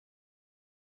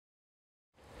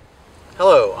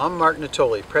Hello, I'm Mark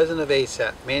Natoli, President of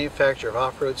ASAP, manufacturer of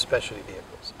off-road specialty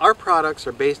vehicles. Our products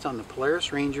are based on the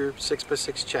Polaris Ranger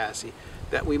 6x6 chassis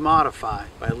that we modify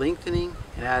by lengthening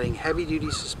and adding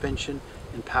heavy-duty suspension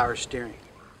and power steering.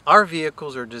 Our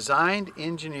vehicles are designed,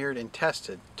 engineered, and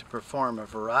tested to perform a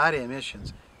variety of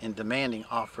missions in demanding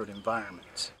off-road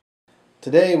environments.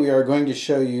 Today we are going to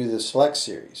show you the Select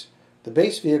Series. The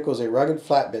base vehicle is a rugged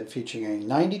flatbed featuring a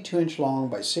 92-inch long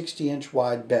by 60-inch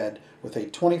wide bed with a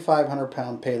 2,500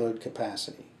 pound payload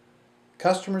capacity.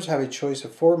 Customers have a choice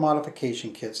of 4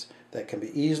 modification kits that can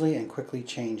be easily and quickly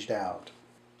changed out: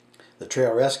 the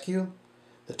Trail Rescue,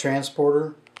 the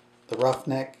Transporter, the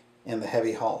Roughneck, and the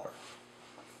Heavy Hauler.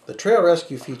 The Trail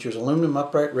Rescue features aluminum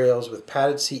upright rails with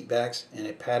padded seat backs and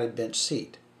a padded bench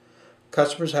seat.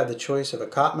 Customers have the choice of a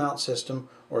cot mount system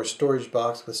or a storage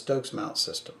box with Stokes mount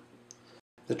system.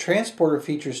 The Transporter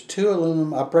features 2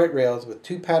 aluminum upright rails with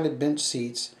 2 padded bench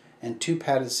seats and 2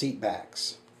 padded seat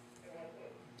backs.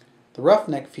 The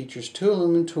Roughneck features 2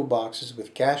 aluminum toolboxes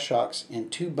with gas shocks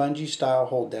and 2 bungee style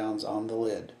hold downs on the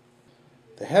lid.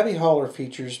 The Heavy Hauler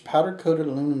features powder coated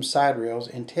aluminum side rails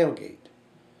and tailgate.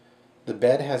 The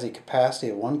bed has a capacity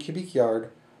of 1 cubic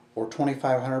yard or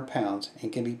 2,500 pounds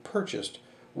and can be purchased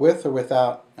with or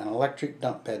without an electric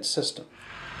dump bed system.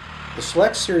 The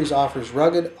Select Series offers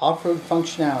rugged off-road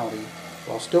functionality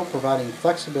while still providing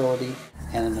flexibility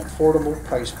and an affordable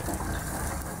price point.